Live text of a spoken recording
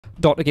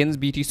dot against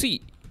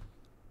BTC.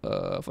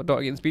 For dot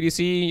against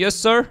BTC, yes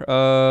sir.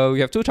 We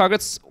have two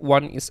targets.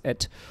 One is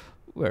at,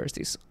 where is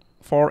this?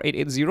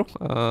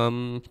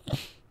 4880.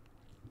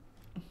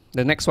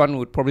 The next one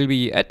would probably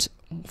be at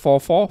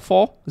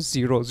 4440,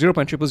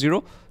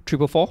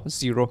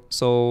 0.0004440.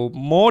 So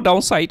more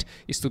downside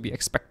is to be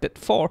expected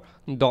for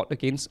dot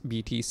against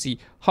BTC.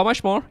 How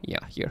much more?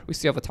 Yeah, here we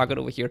still have a target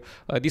over here.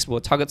 These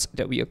were targets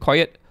that we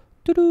acquired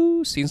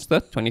since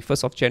the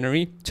 21st of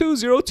January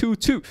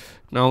 2022.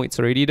 Now it's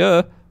already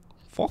the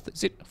 4th,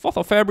 is it? 4th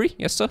of February?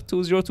 Yes sir,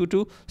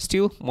 2022.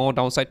 Still more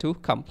downside to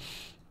come.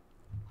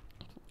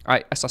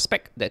 I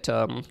suspect that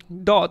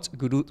dot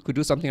could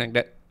do something like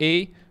that.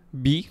 A,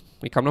 B,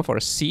 we come down for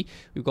a C,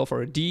 we go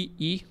for a D,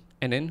 E,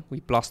 and then we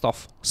blast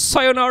off.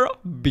 Sayonara,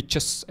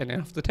 bitches. And then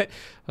after that,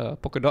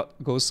 Polkadot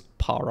goes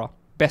para.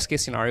 Best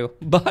case scenario.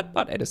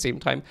 But at the same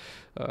time,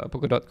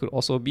 Polkadot could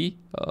also be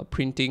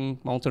printing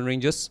mountain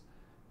ranges,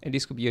 and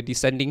this could be a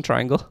descending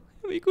triangle.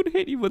 We could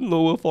head even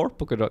lower for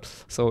Polkadot.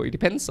 So it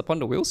depends upon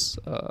the whales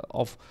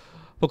of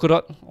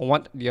Polkadot on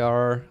what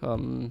their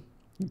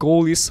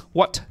goal is.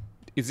 What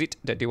is it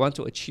that they want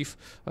to achieve,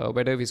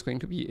 whether it's going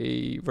to be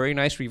a very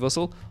nice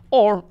reversal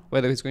or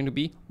whether it's going to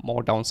be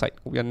more downside.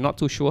 We are not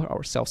too sure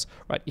ourselves,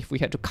 right? If we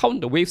had to count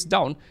the waves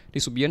down,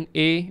 this would be an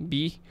A,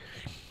 B.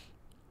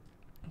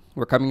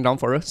 We're coming down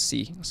for a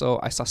C. So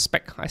I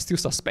still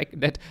suspect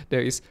that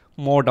there is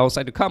more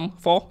downside to come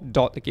for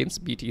dot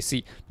against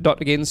BTC.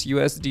 Dot against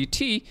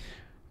USDT,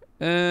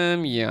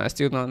 yeah,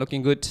 still not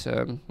looking good.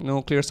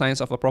 No clear signs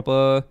of a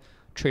proper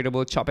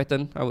tradable chart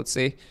pattern, I would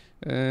say.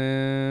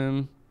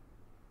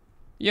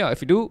 Yeah,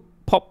 if we do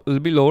pop a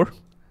little bit lower,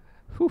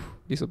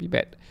 this will be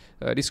bad.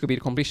 This could be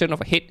the completion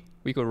of a hit.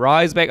 We could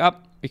rise back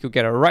up. We could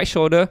get a right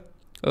shoulder.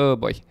 Oh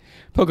boy.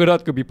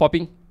 Polkadot could be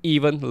popping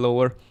even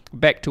lower,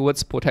 back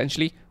towards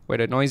potentially where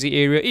the noisy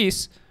area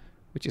is,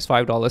 which is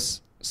 $5.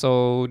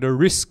 So the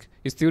risk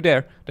is still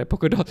there that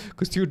Polkadot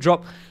could still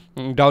drop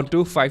down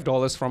to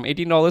 $5. From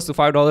 $18 to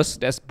 $5,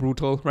 that's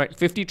brutal, right?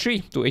 53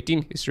 to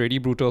 18 is really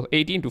brutal.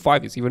 18 to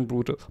 5 is even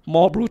brutal,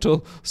 more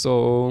brutal.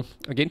 So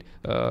again,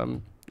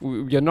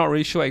 we are not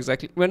really sure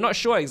exactly. We're not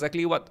sure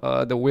exactly what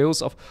the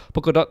whales of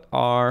Polkadot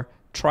are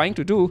trying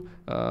to do,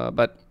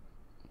 but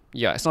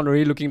yeah, it's not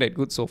really looking that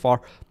good so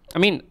far. I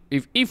mean,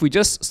 if we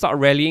just start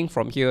rallying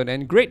from here,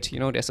 then great. You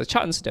know, there's a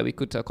chance that we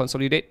could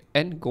consolidate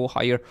and go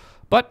higher.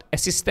 But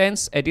as it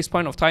stands at this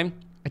point of time,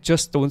 I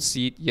just don't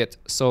see it yet.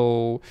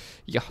 So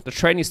yeah, the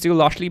trend is still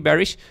largely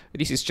bearish.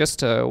 This is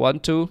just 1,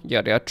 2.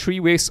 Yeah, there are 3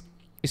 waves.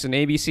 It's an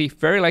ABC.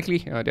 Very likely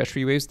there are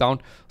 3 waves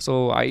down.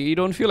 So I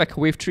don't feel like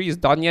wave 3 is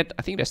done yet.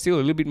 I think there's still a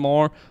little bit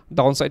more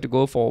downside to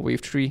go for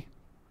wave 3.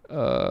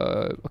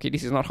 Okay,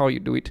 this is not how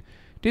you do it.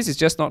 This is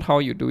just not how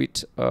you do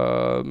it.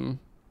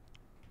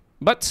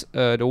 But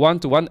the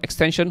 1-to-1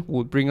 extension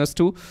would bring us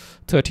to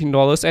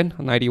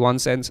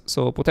 $13.91.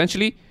 So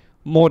potentially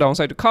more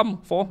downside to come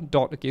for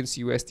dot against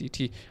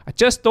USDT. I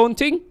just don't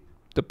think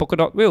the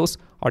Polkadot whales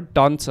are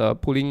done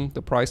pulling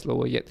the price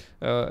lower yet.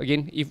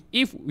 Again,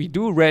 if we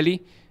do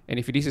rally, and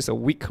if this is a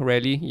weak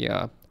rally,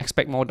 yeah,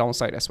 expect more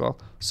downside as well.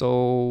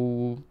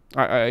 So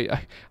I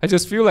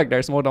just feel like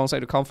there's more downside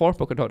to come for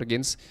Polkadot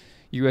against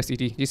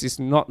USDT. This is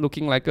not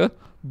looking like a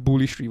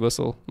bullish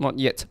reversal, not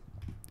yet.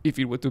 If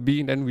it were to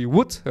be, then we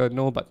would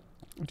know, but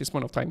at this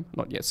point of time,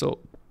 not yet. So,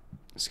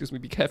 excuse me,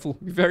 be careful,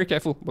 be very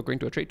careful. We're going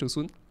to a trade too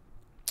soon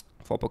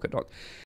for Polkadot.